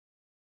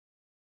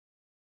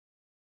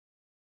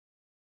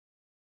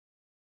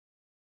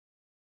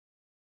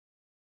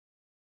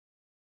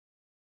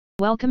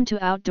Welcome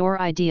to Outdoor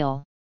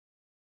Ideal.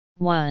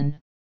 1.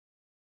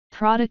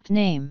 Product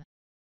name: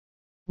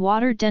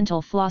 Water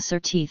Dental Flosser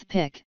Teeth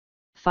Pick,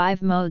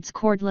 5 modes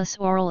Cordless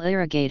Oral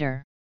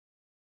Irrigator.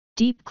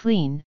 Deep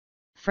clean,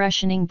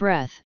 freshening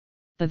breath.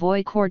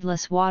 Bavoy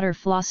Cordless Water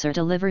Flosser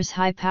delivers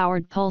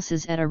high-powered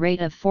pulses at a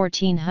rate of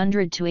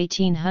 1400 to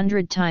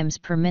 1800 times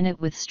per minute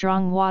with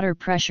strong water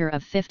pressure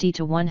of 50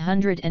 to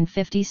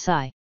 150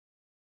 psi.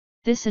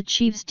 This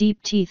achieves deep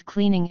teeth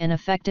cleaning and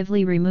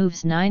effectively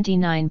removes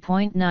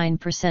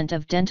 99.9%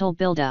 of dental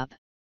buildup.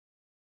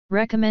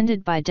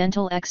 Recommended by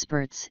dental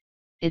experts,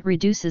 it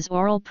reduces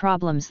oral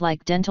problems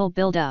like dental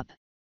buildup,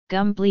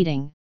 gum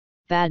bleeding,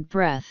 bad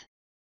breath.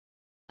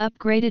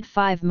 Upgraded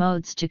 5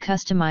 modes to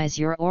customize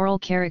your oral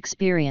care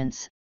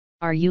experience.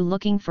 Are you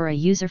looking for a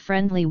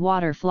user-friendly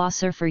water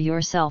flosser for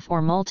yourself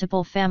or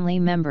multiple family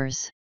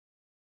members?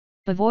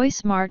 Bavoy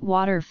Smart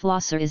Water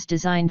Flosser is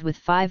designed with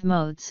 5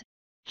 modes: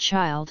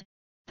 child,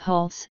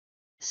 pulse,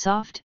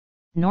 soft,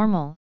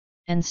 normal,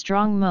 and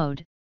strong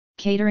mode,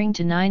 catering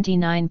to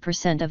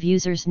 99% of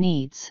users'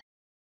 needs.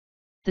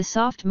 The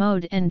soft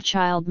mode and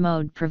child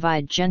mode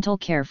provide gentle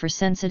care for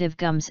sensitive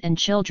gums and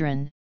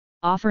children,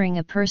 offering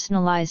a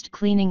personalized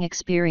cleaning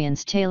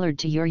experience tailored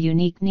to your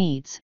unique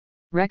needs.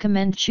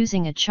 Recommend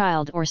choosing a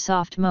child or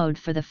soft mode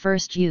for the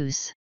first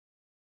use.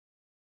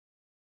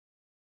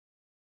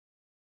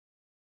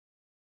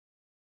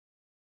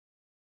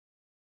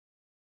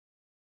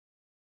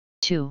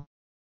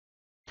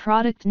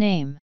 Product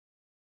name: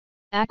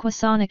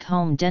 Aquasonic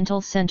Home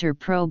Dental Center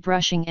Pro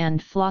Brushing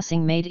and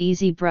Flossing Made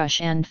Easy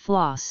Brush and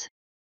Floss.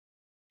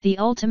 The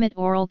ultimate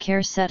oral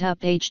care setup.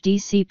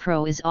 HDC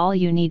Pro is all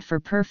you need for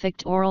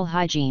perfect oral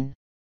hygiene.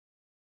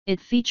 It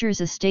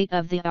features a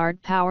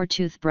state-of-the-art power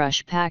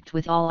toothbrush packed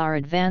with all our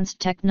advanced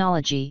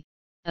technology,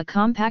 a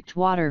compact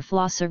water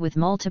flosser with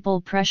multiple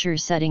pressure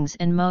settings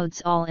and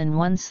modes, all in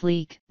one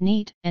sleek,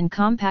 neat, and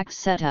compact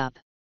setup.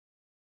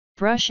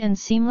 Brush and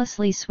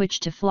seamlessly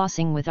switch to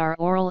flossing with our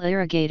oral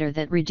irrigator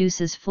that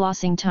reduces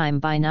flossing time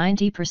by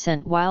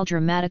 90% while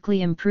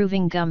dramatically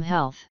improving gum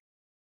health.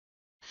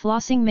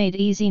 Flossing made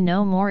easy.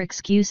 No more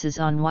excuses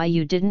on why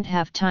you didn't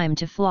have time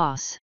to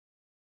floss.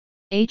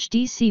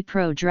 HDC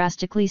Pro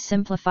drastically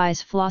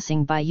simplifies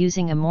flossing by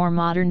using a more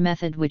modern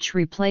method which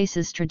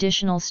replaces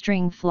traditional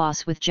string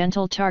floss with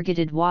gentle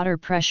targeted water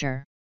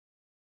pressure.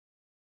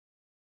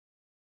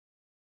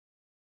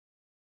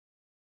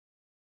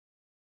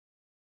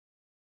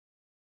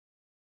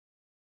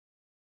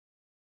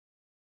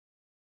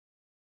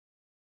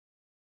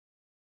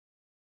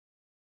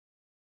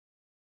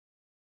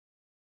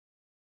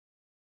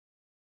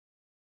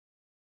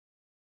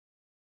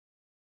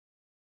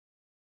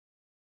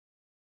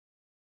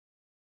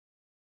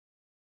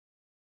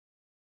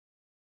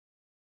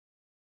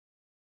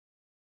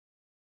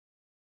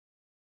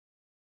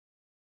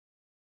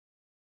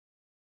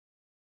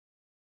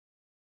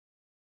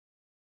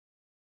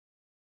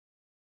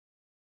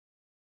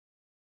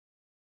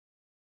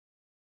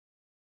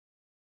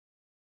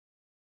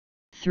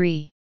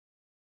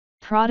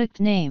 Product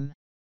name: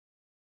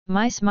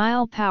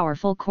 MySmile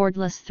Powerful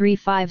Cordless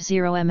 350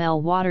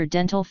 ml Water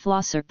Dental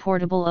Flosser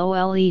Portable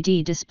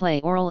OLED Display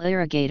Oral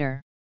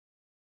Irrigator.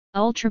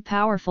 Ultra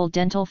powerful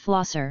dental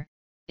flosser,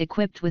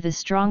 equipped with a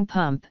strong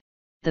pump.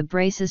 The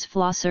braces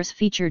flossers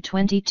feature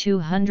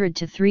 2200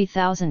 to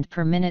 3000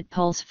 per minute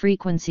pulse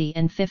frequency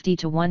and 50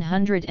 to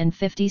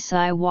 150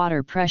 psi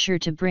water pressure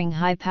to bring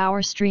high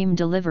power stream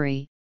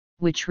delivery,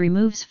 which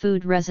removes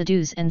food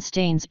residues and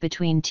stains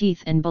between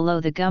teeth and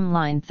below the gum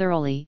line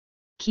thoroughly,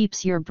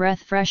 keeps your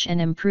breath fresh and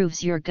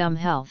improves your gum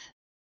health.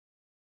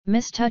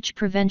 Mistouch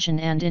prevention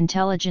and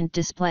intelligent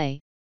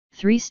display.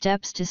 3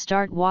 steps to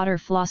start water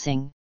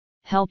flossing.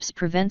 Helps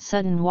prevent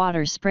sudden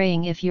water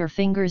spraying if your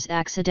fingers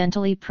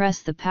accidentally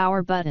press the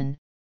power button.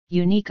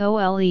 Unique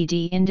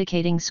OLED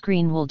indicating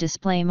screen will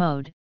display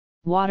mode,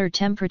 water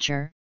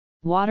temperature,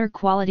 water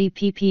quality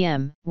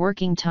ppm,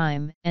 working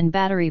time, and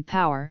battery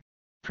power.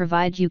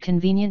 Provide you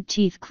convenient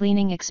teeth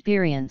cleaning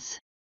experience.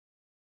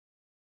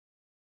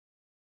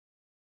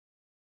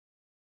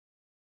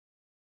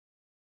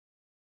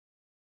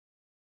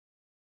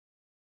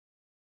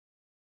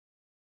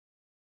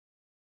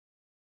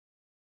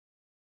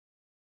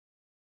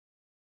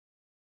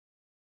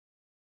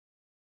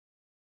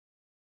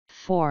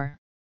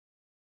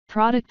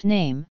 Product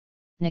name: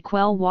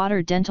 Nicwell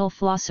Water Dental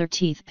Flosser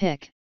Teeth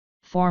Pick,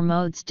 4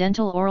 modes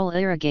Dental Oral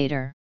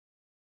Irrigator.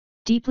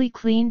 Deeply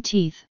clean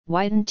teeth,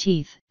 whiten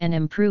teeth, and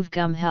improve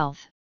gum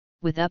health.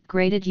 With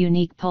upgraded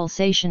unique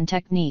pulsation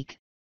technique,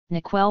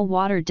 Nicwell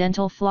Water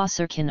Dental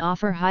Flosser can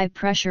offer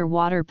high-pressure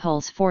water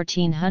pulse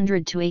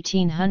 1400 to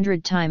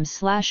 1800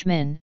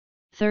 times/min,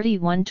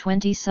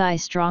 3120 psi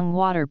strong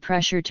water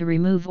pressure to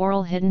remove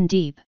oral hidden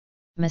deep,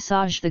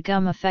 massage the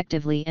gum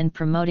effectively and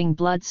promoting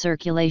blood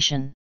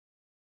circulation.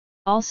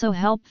 Also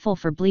helpful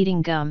for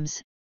bleeding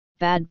gums,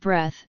 bad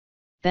breath,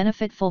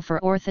 benefitful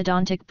for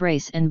orthodontic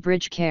brace and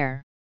bridge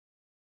care.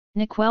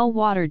 Nicwell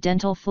Water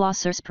Dental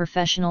Flossers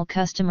Professional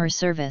Customer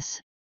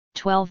Service.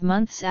 12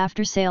 months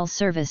after sales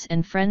service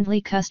and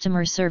friendly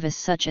customer service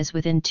such as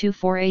within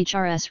 24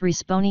 HRS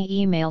Responi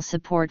email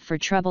support for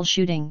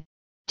troubleshooting,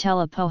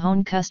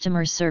 telephone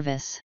customer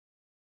service.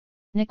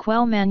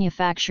 Nicwell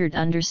manufactured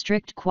under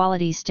strict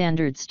quality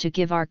standards to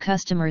give our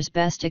customers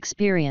best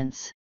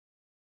experience.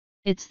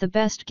 It's the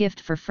best gift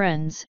for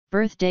friends,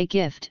 birthday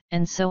gift,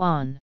 and so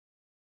on.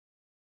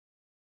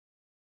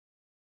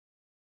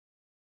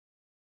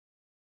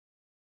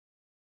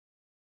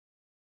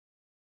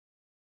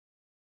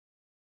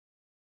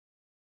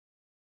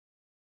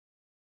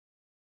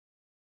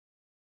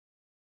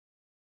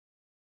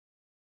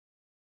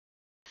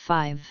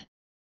 Five.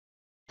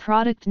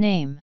 Product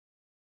name.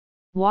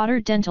 Water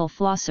Dental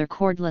Flosser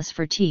Cordless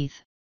for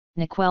Teeth,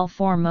 Nicwell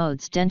 4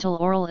 modes Dental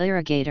Oral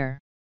Irrigator.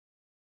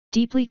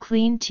 Deeply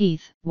clean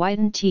teeth,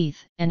 whiten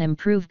teeth, and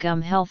improve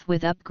gum health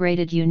with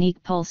upgraded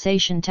unique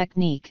pulsation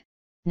technique.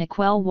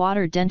 Nicwell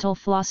Water Dental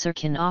Flosser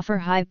can offer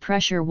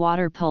high-pressure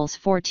water pulse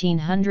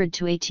 1400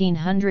 to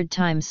 1800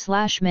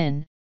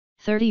 times/min,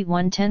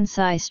 3110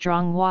 size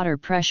strong water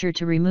pressure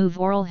to remove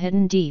oral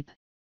hidden deep,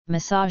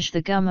 massage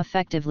the gum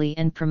effectively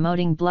and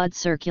promoting blood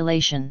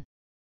circulation.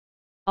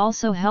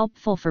 Also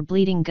helpful for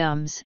bleeding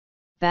gums,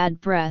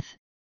 bad breath,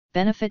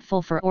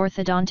 benefitful for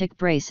orthodontic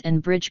brace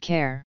and bridge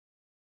care.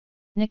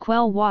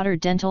 Nicwell Water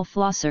Dental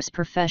Flossers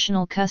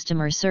professional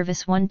customer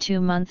service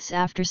 1-2 months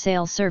after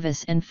sale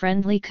service and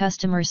friendly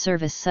customer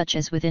service such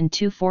as within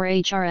 24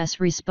 HRS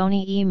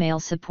Responi email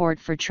support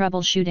for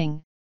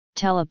troubleshooting,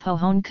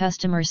 telephone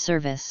customer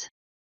service.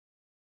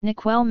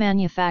 Nicwell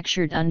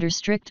manufactured under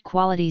strict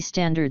quality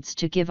standards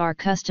to give our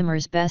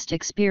customers best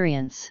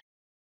experience.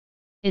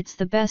 It's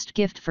the best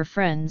gift for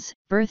friends,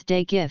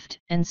 birthday gift,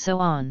 and so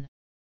on.